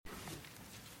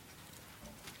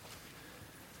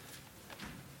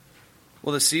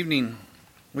Well, this evening,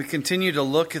 we continue to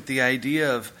look at the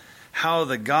idea of how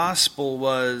the gospel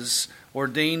was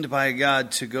ordained by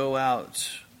God to go out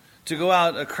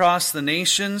across the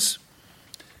nations.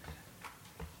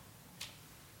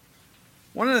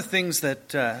 One of the things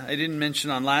that I didn't mention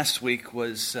on last week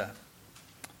was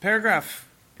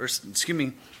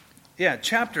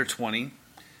chapter 20.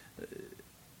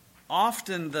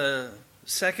 Often the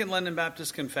Second London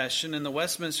Baptist Confession and the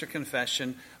Westminster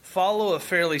Confession follow a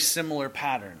fairly similar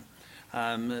pattern.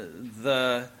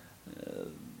 The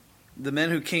men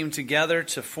who came together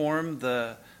to form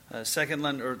the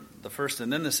first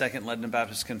and then the Second London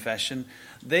Baptist Confession,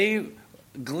 they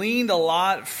gleaned a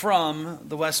lot from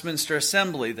the Westminster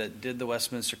Assembly that did the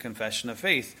Westminster Confession of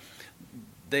Faith.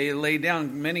 They laid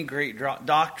down many great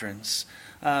doctrines.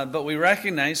 But we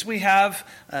recognize we have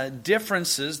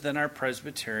differences than our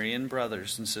Presbyterian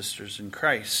brothers and sisters in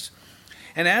Christ.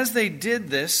 And as they did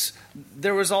this,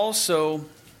 there was also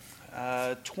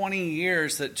 20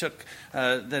 years that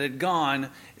had gone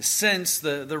since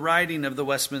the writing of the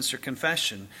Westminster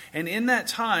Confession. And in that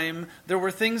time, there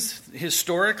were things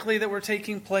historically that were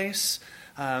taking place.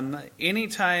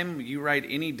 Anytime you write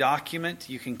any document,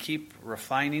 you can keep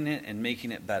refining it and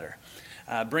making it better.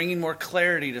 Bringing more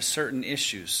clarity to certain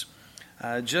issues.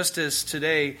 Just as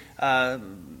today,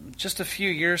 just a few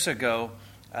years ago,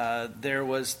 there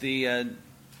was the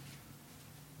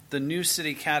New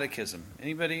City Catechism.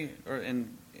 Anybody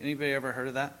ever heard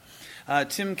of that?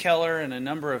 Tim Keller and a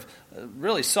number of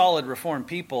really solid Reformed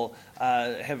people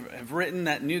have written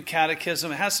that new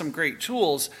catechism. It has some great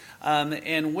tools,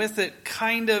 and with it,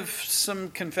 kind of some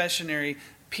confessionary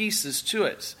pieces to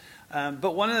it.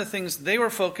 But one of the things, they were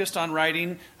focused on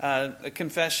writing a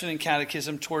confession and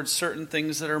catechism towards certain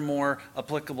things that are more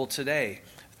applicable today,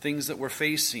 things that we're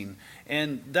facing.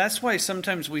 And that's why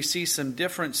sometimes we see some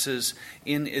differences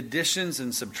in additions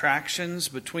and subtractions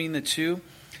between the two.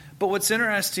 But what's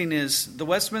interesting is the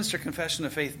Westminster Confession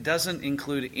of Faith doesn't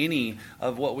include any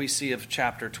of what we see of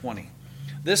chapter 20.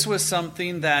 This was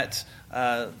something that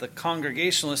the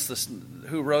Congregationalists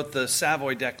who wrote the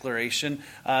Savoy Declaration,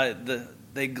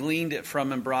 they gleaned it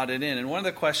from and brought it in. And one of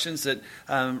the questions that,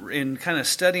 in kind of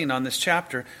studying on this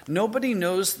chapter, nobody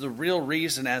knows the real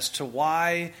reason as to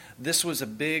why this was a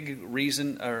big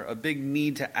reason or a big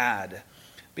need to add.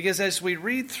 Because as we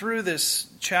read through this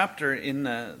chapter in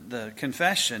the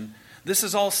confession, this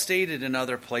is all stated in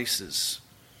other places.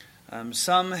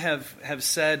 Some have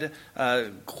said,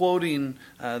 quoting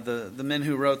the men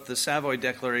who wrote the Savoy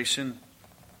Declaration,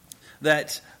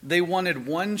 that they wanted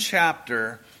one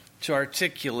chapter to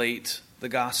articulate the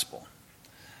gospel.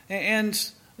 And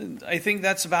I think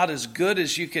that's about as good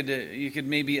as you could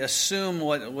maybe assume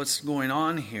what's going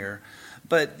on here.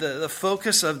 But the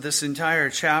focus of this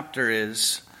entire chapter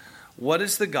is, what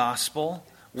is the gospel?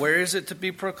 Where is it to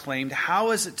be proclaimed?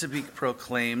 How is it to be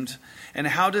proclaimed? And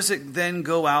how does it then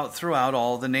go out throughout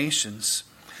all the nations?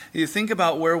 You think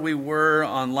about where we were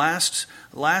on last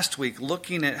week,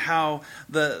 looking at how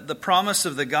the promise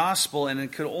of the gospel, and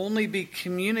it could only be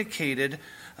communicated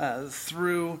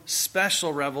through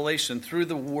special revelation, through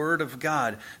the Word of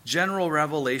God. General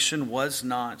revelation was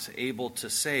not able to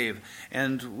save.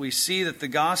 And we see that the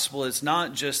gospel is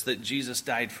not just that Jesus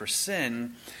died for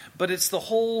sin, but it's the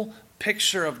whole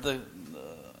picture of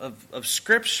of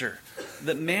Scripture,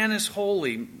 that man is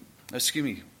holy.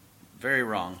 Very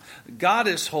wrong. God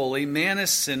is holy, man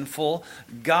is sinful.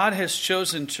 God has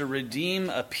chosen to redeem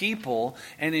a people,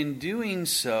 and in doing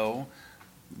so,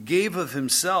 gave of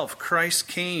himself. Christ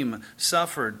came,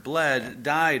 suffered, bled,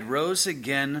 died, rose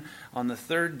again on the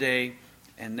third day,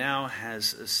 and now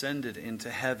has ascended into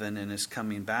heaven and is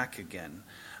coming back again.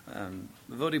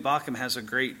 Voddie Baucham has a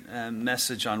great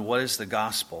message on what is the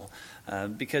gospel,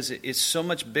 because it's so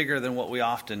much bigger than what we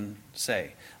often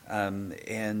say.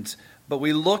 But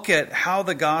we look at how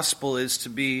the gospel is to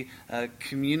be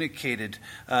communicated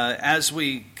as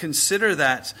we consider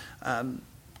that.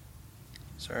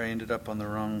 Sorry, I ended up on the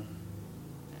wrong.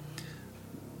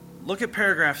 Look at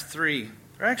paragraph 3.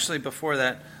 Or actually, before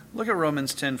that, look at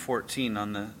Romans 10:14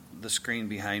 on the screen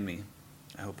behind me.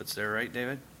 I hope it's there, right,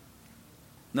 David?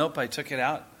 Nope, I took it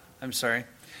out. I'm sorry.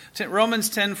 Romans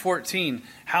 10:14.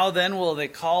 How then will they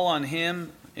call on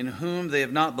him in whom they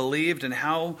have not believed? And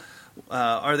how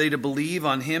are they to believe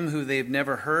on him who they have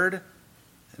never heard?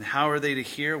 And how are they to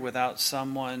hear without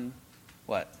someone,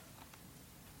 what?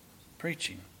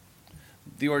 Preaching.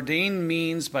 The ordained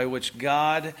means by which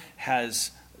God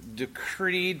has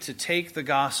decreed to take the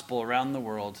gospel around the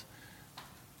world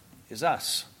is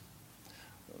us.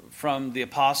 From the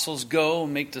apostles, go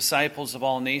make disciples of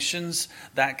all nations,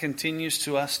 that continues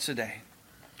to us today.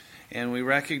 And we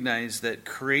recognize that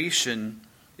creation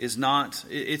is not,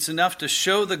 it's enough to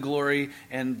show the glory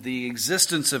and the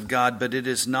existence of God, but it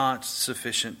is not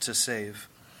sufficient to save.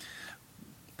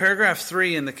 Paragraph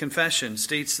 3 in the confession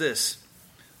states this: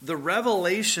 the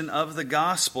revelation of the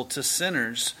gospel to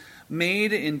sinners,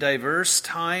 made in diverse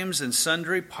times and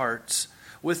sundry parts,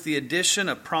 with the addition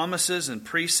of promises and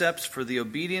precepts for the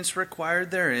obedience required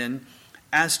therein,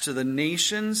 as to the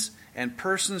nations and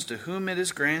persons to whom it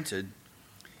is granted,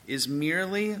 is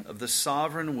merely of the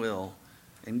sovereign will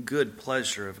and good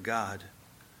pleasure of God,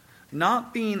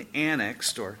 not being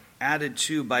annexed or added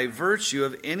to by virtue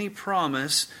of any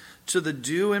promise to the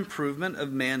due improvement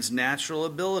of man's natural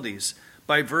abilities,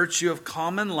 by virtue of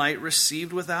common light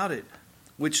received without it,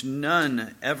 which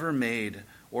none ever made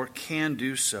or can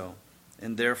do so.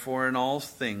 And therefore in all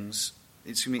things,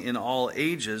 in all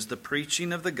ages, the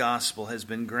preaching of the gospel has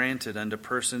been granted unto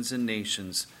persons and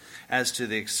nations, as to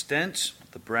the extent,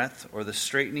 the breadth, or the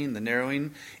straightening, the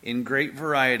narrowing, in great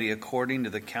variety, according to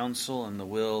the counsel and the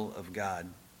will of God.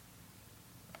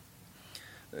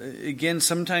 Again,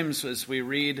 sometimes as we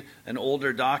read an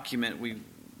older document,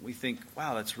 we think,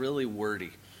 wow, that's really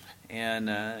wordy. And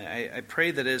I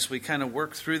pray that as we kind of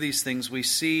work through these things, we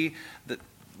see that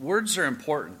words are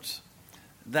important.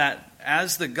 That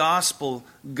as the gospel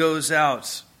goes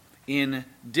out in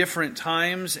different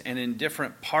times and in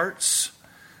different parts,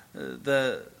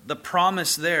 the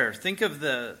promise there. Think of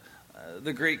the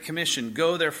Great Commission.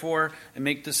 Go therefore and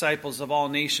make disciples of all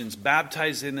nations,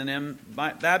 baptizing them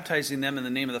in the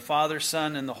name of the Father,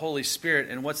 Son, and the Holy Spirit.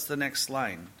 And what's the next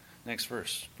line? Next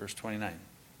verse 29.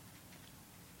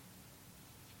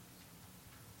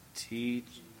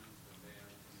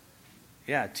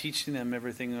 Teaching them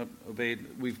everything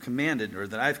we've commanded, or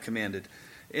that I've commanded.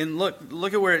 And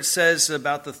look at where it says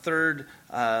about the third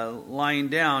line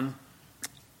down.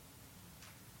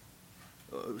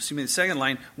 The second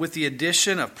line, with the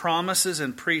addition of promises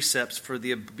and precepts for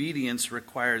the obedience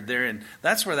required therein.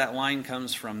 That's where that line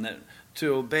comes from, that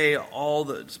to obey all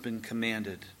that's been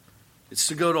commanded. It's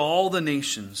to go to all the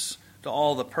nations, to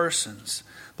all the persons.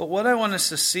 But what I want us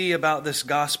to see about this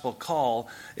gospel call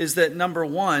is that, number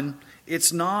one,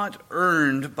 it's not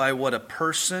earned by what a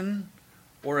person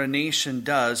or a nation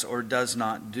does or does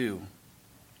not do.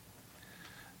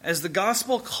 As the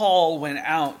gospel call went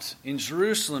out in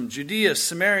Jerusalem, Judea,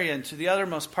 Samaria, and to the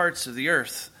uttermost parts of the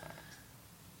earth,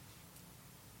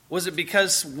 was it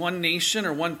because one nation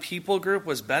or one people group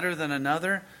was better than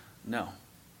another? No.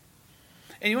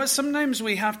 And you know what? Sometimes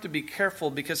we have to be careful,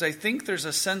 because I think there's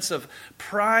a sense of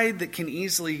pride that can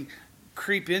easily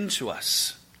creep into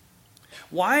us.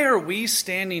 Why are we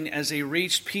standing as a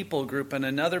reached people group and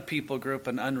another people group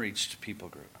an unreached people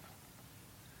group?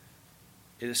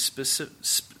 It is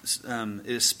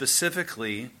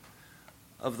specifically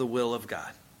of the will of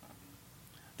God.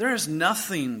 There is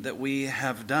nothing that we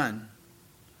have done.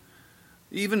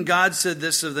 Even God said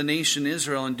this of the nation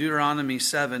Israel in Deuteronomy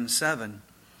 7:7.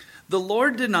 The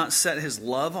Lord did not set his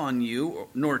love on you,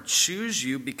 nor choose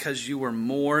you because you were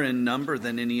more in number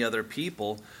than any other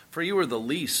people, for you were the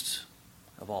least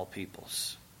of all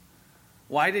peoples.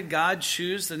 Why did God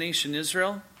choose the nation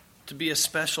Israel to be a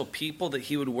special people that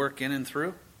he would work in and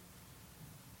through?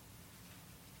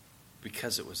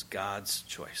 Because it was God's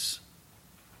choice.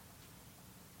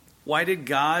 Why did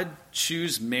God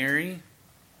choose Mary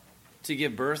to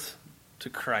give birth to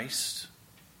Christ?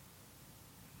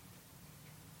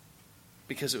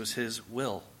 Because it was his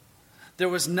will. There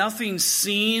was nothing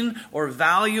seen or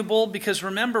valuable, because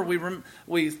remember, we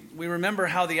remember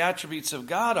how the attributes of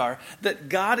God are, that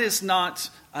God is not,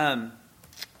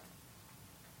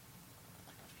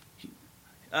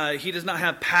 he does not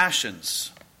have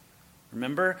passions.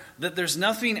 Remember that there's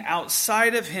nothing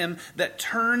outside of him that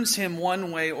turns him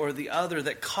one way or the other,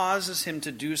 that causes him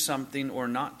to do something or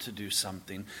not to do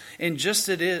something. And just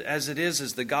as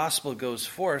the gospel goes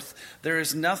forth, there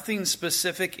is nothing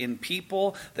specific in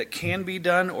people that can be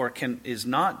done or is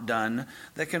not done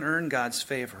that can earn God's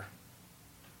favor.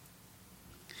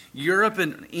 Europe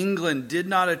and England did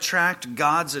not attract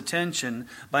God's attention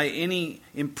by any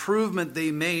improvement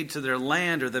they made to their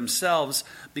land or themselves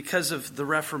because of the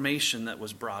Reformation that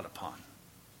was brought upon.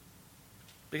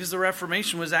 Because the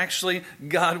Reformation was actually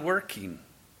God working.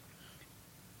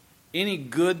 Any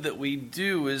good that we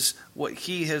do is what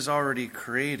he has already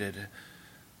created.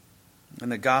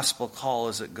 And the gospel call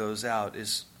as it goes out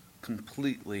is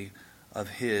completely of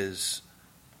his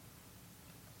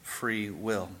free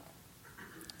will.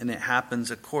 And it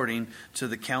happens according to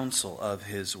the counsel of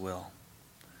his will.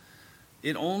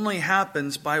 It only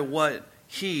happens by what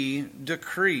he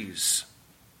decrees.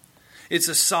 It's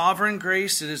a sovereign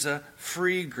grace. It is a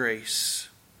free grace.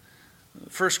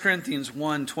 1 Corinthians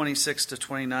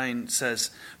 1:26-29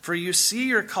 says, "For you see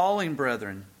your calling,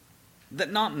 brethren,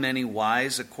 that not many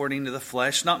wise according to the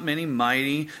flesh, not many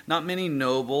mighty, not many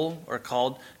noble are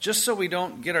called," just so we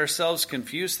don't get ourselves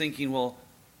confused thinking, well,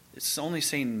 it's only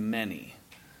saying many.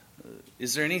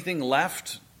 Is there anything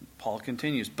left? Paul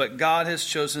continues, "But God has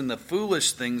chosen the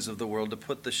foolish things of the world to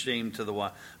put to shame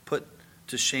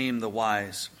the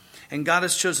wise. And God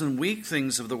has chosen weak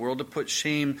things of the world to put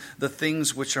shame the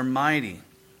things which are mighty,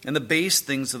 and the base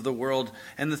things of the world,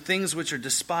 and the things which are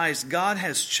despised. God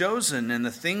has chosen, and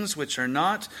the things which are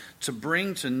not, to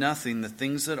bring to nothing the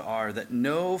things that are, that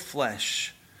no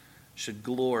flesh should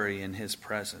glory in his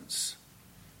presence."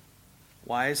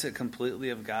 Why is it completely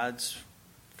of God's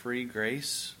free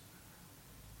grace?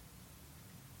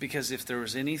 Because if there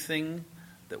was anything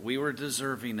that we were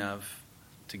deserving of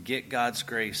to get God's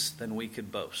grace, then we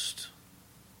could boast.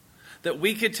 That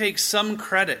we could take some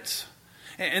credit.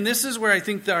 And this is where I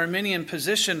think the Arminian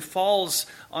position falls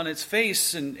on its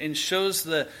face and shows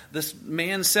this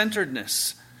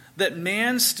man-centeredness. That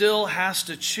man still has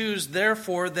to choose,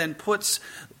 therefore then puts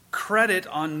credit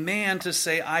on man to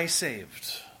say, I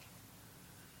saved.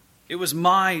 It was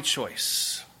my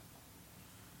choice.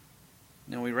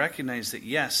 Now we recognize that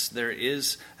yes, there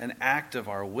is an act of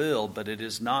our will, but it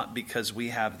is not because we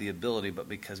have the ability, but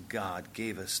because God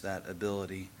gave us that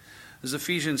ability. As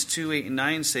Ephesians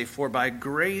 2:8-9 say, "For by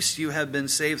grace you have been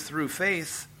saved through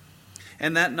faith,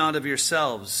 and that not of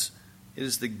yourselves. It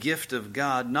is the gift of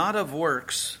God, not of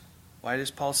works." Why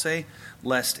does Paul say?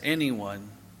 "Lest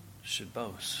anyone should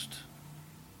boast."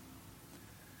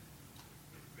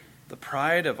 The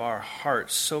pride of our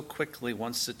hearts so quickly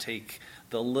wants to take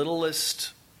the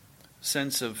littlest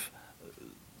sense of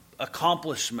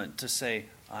accomplishment to say,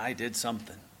 I did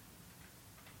something.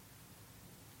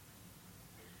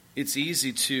 It's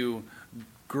easy to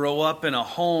grow up in a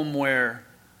home where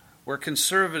we're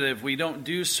conservative. We don't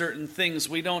do certain things.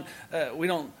 We don't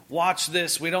watch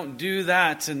this. We don't do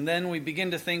that. And then we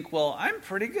begin to think, well, I'm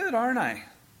pretty good, aren't I?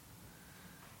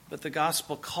 But the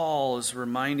gospel call is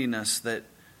reminding us that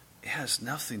it has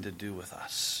nothing to do with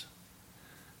us.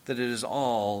 That it is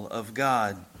all of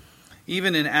God.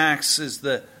 Even in Acts,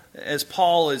 as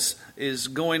Paul is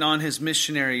going on his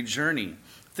missionary journey,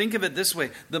 think of it this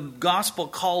way. The gospel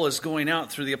call is going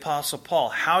out through the Apostle Paul.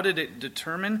 How did it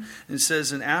determine? It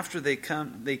says, and after they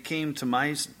came to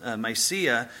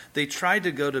Mysia, they tried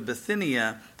to go to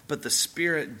Bithynia, but the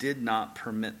Spirit did not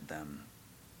permit them.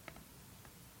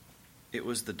 It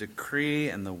was the decree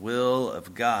and the will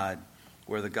of God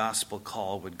where the gospel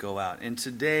call would go out. And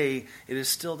today, it is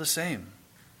still the same.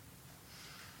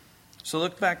 So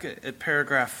look back at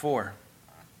paragraph 4.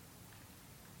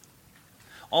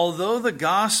 Although the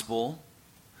gospel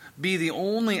be the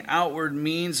only outward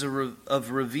means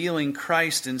of revealing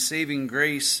Christ and saving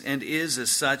grace, and is as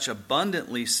such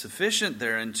abundantly sufficient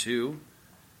thereunto,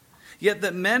 yet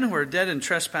that men who are dead in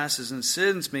trespasses and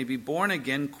sins may be born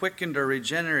again, quickened or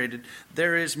regenerated,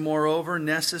 there is moreover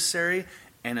necessary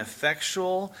and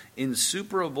effectual,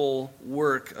 insuperable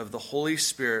work of the Holy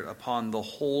Spirit upon the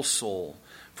whole soul,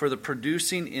 for the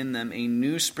producing in them a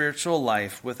new spiritual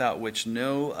life, without which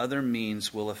no other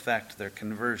means will effect their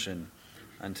conversion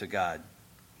unto God.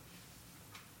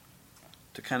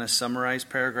 To kind of summarize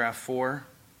paragraph 4,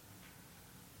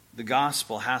 the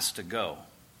gospel has to go.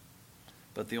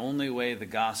 But the only way the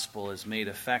gospel is made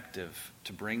effective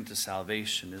to bring to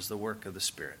salvation is the work of the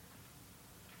Spirit.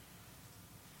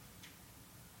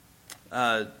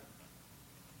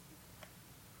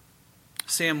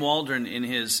 Sam Waldron, in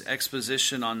his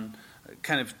exposition on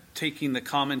kind of taking the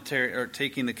commentary or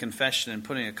taking the confession and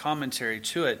putting a commentary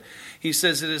to it, he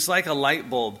says it is like a light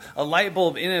bulb. A light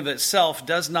bulb in and of itself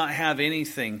does not have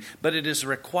anything, but it is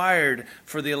required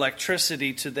for the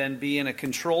electricity to then be in a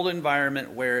controlled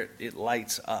environment where it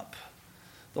lights up.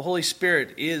 The Holy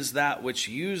Spirit is that which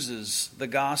uses the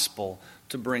gospel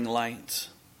to bring light,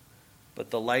 but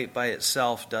the light by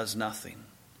itself does nothing.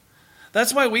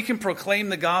 That's why we can proclaim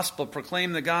the gospel,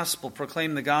 proclaim the gospel,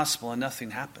 proclaim the gospel, and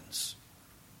nothing happens.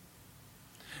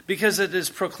 Because it is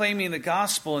proclaiming the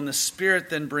gospel, and the Spirit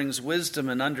then brings wisdom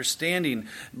and understanding,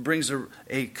 brings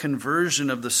a conversion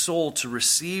of the soul to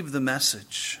receive the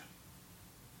message.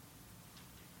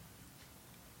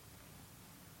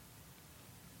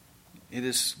 It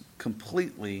is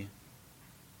completely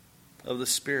of the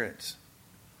Spirit.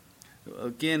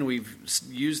 Again, we've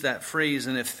used that phrase,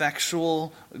 an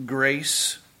effectual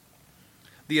grace,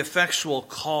 the effectual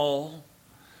call.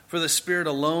 For the Spirit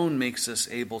alone makes us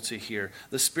able to hear.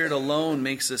 The Spirit alone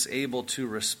makes us able to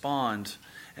respond.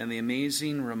 And the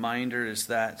amazing reminder is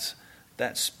that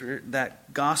Spirit,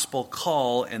 that gospel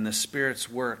call and the Spirit's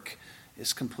work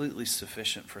is completely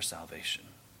sufficient for salvation.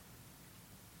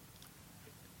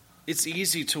 It's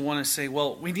easy to want to say,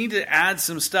 well, we need to add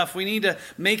some stuff. We need to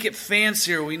make it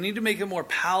fancier. We need to make it more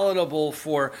palatable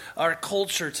for our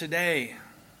culture today.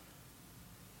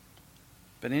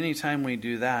 But anytime we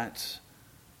do that,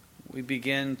 we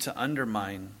begin to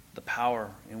undermine the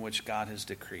power in which God has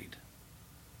decreed.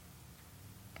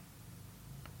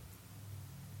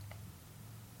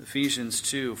 Ephesians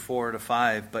 2,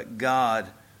 4-5, but God,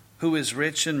 who is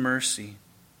rich in mercy,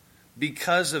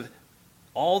 because of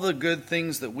all the good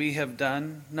things that we have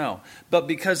done? No. But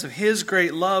because of His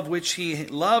great love, which He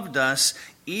loved us,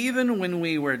 even when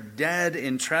we were dead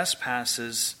in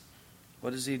trespasses,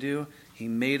 what does He do? He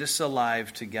made us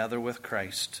alive together with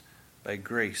Christ. By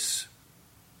grace,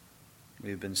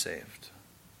 we've been saved.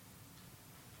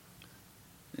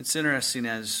 It's interesting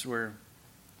as we're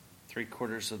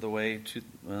 2/3 of the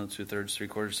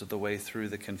way through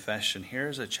the confession.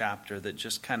 Here's a chapter that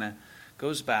just kind of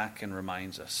goes back and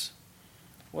reminds us.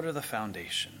 What are the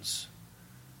foundations?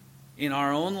 In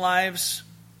our own lives,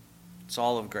 it's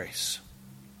all of grace.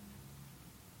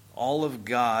 All of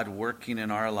God working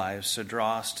in our lives to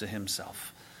draw us to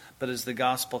Himself. But as the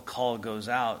gospel call goes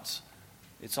out,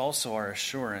 it's also our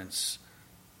assurance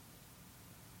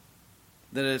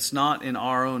that it's not in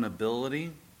our own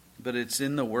ability, but it's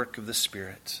in the work of the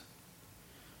Spirit.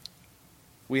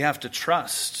 We have to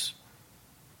trust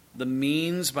the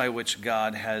means by which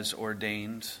God has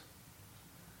ordained,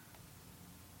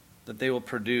 that they will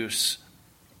produce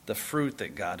the fruit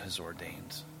that God has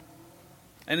ordained.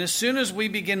 And as soon as we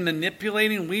begin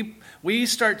manipulating, we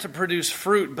start to produce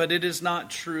fruit, but it is not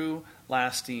true,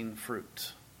 lasting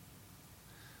fruit.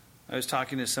 I was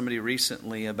talking to somebody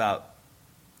recently about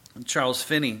Charles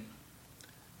Finney.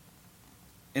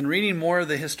 In reading more of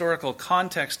the historical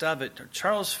context of it,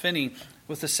 Charles Finney,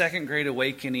 with the Second Great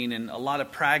Awakening and a lot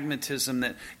of pragmatism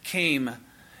that came,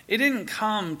 it didn't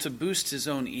come to boost his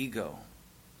own ego.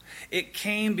 It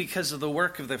came because of the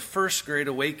work of the First Great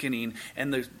Awakening,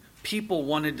 and the people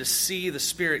wanted to see the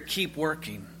Spirit keep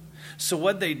working. So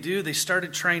what they do, they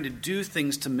started trying to do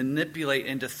things to manipulate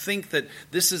and to think that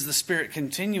this is the Spirit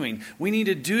continuing. We need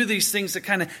to do these things to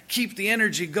kind of keep the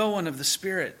energy going of the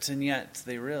Spirit. And yet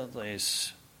they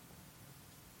realize,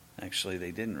 actually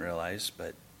they didn't realize,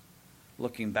 but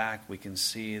looking back we can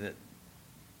see that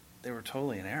they were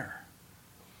totally in error.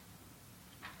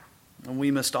 And we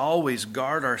must always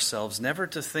guard ourselves never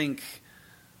to think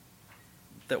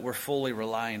that we're fully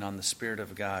relying on the Spirit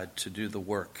of God to do the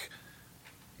work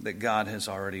that God has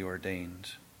already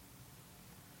ordained.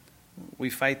 We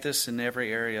fight this in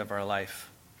every area of our life.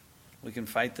 We can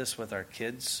fight this with our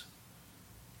kids.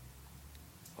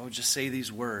 Oh, just say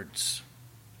these words.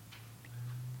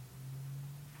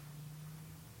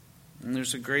 And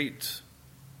there's a great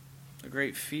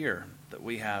fear that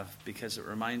we have because it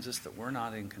reminds us that we're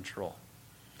not in control.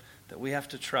 That we have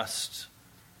to trust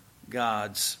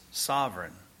God's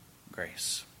sovereign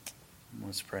grace.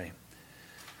 Let's pray.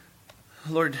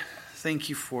 Lord, thank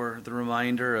you for the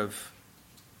reminder of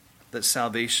that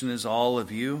salvation is all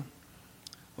of you.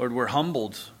 Lord, we're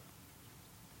humbled.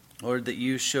 Lord, that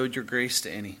you showed your grace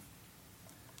to any.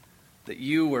 That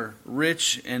you were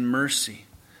rich in mercy.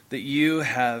 That you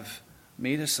have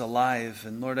made us alive.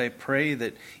 And Lord, I pray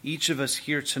that each of us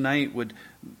here tonight would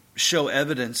show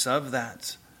evidence of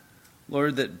that.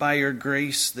 Lord, that by your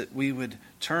grace that we would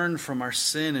turn from our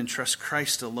sin and trust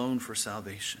Christ alone for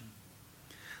salvation.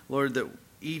 Lord, that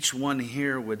each one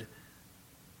here would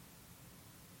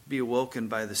be awoken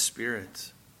by the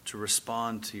Spirit to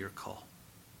respond to your call.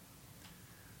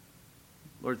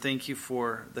 Lord, thank you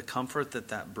for the comfort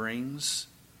that brings.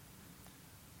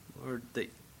 Lord, that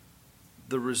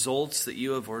the results that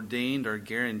you have ordained are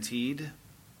guaranteed.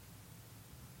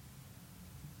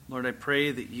 Lord, I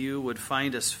pray that you would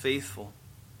find us faithful,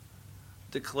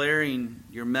 declaring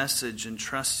your message and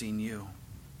trusting you.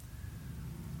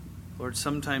 Lord,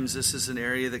 sometimes this is an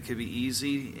area that could be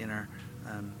easy in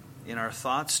our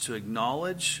thoughts to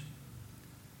acknowledge.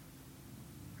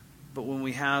 But when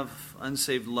we have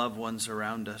unsaved loved ones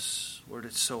around us, Lord,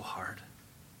 it's so hard.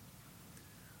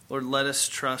 Lord, let us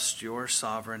trust your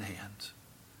sovereign hand.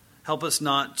 Help us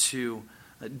not to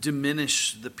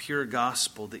diminish the pure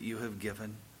gospel that you have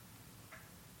given.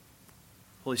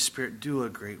 Holy Spirit, do a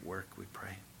great work, we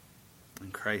pray.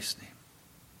 In Christ's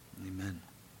name, amen.